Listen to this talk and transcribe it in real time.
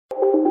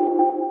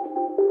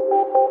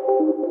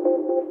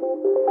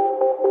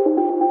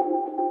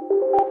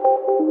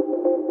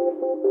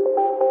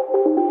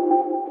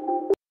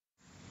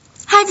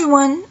Hi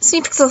everyone, it's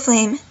me Pixel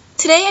Flame.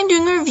 Today I'm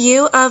doing a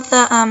review of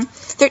the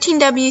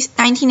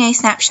 13W19A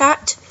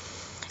Snapshot,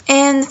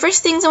 and the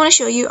first things I want to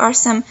show you are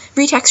some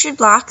retextured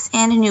blocks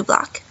and a new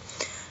block.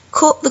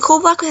 The coal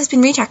block has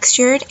been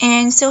retextured,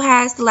 and so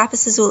has the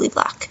lapis lazuli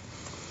block.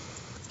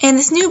 And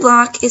this new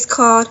block is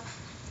called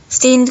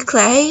stained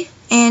clay,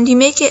 and you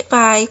make it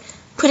by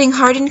putting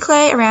hardened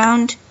clay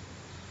around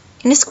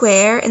in a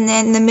square, and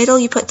then in the middle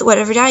you put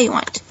whatever dye you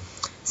want.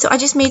 So I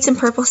just made some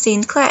purple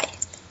stained clay.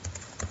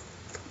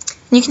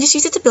 And you can just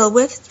use it to build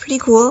with. It's pretty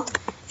cool.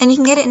 And you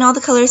can get it in all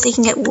the colors that you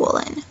can get wool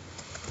in.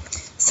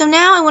 So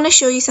now I want to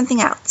show you something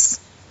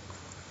else.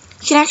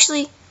 You can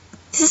actually,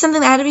 this is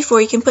something I added before,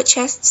 you can put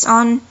chests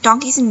on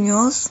donkeys and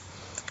mules.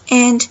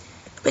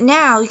 But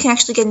now you can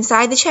actually get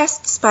inside the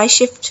chests by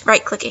shift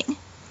right clicking.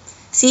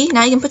 See,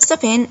 now you can put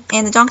stuff in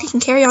and the donkey can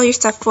carry all your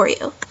stuff for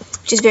you,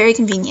 which is very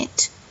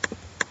convenient.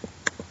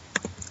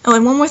 Oh,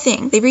 and one more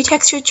thing. They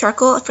retextured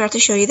charcoal. I forgot to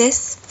show you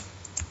this.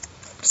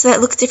 So that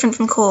it looks different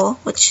from coal,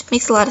 which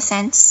makes a lot of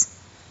sense.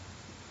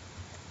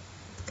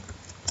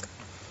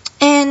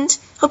 And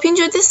hope you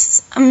enjoyed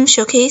this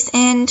showcase,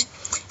 and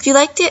if you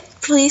liked it,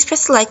 please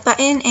press the like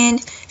button, and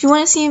if you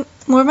want to see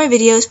more of my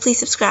videos, please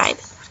subscribe.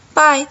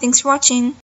 Bye, thanks for watching.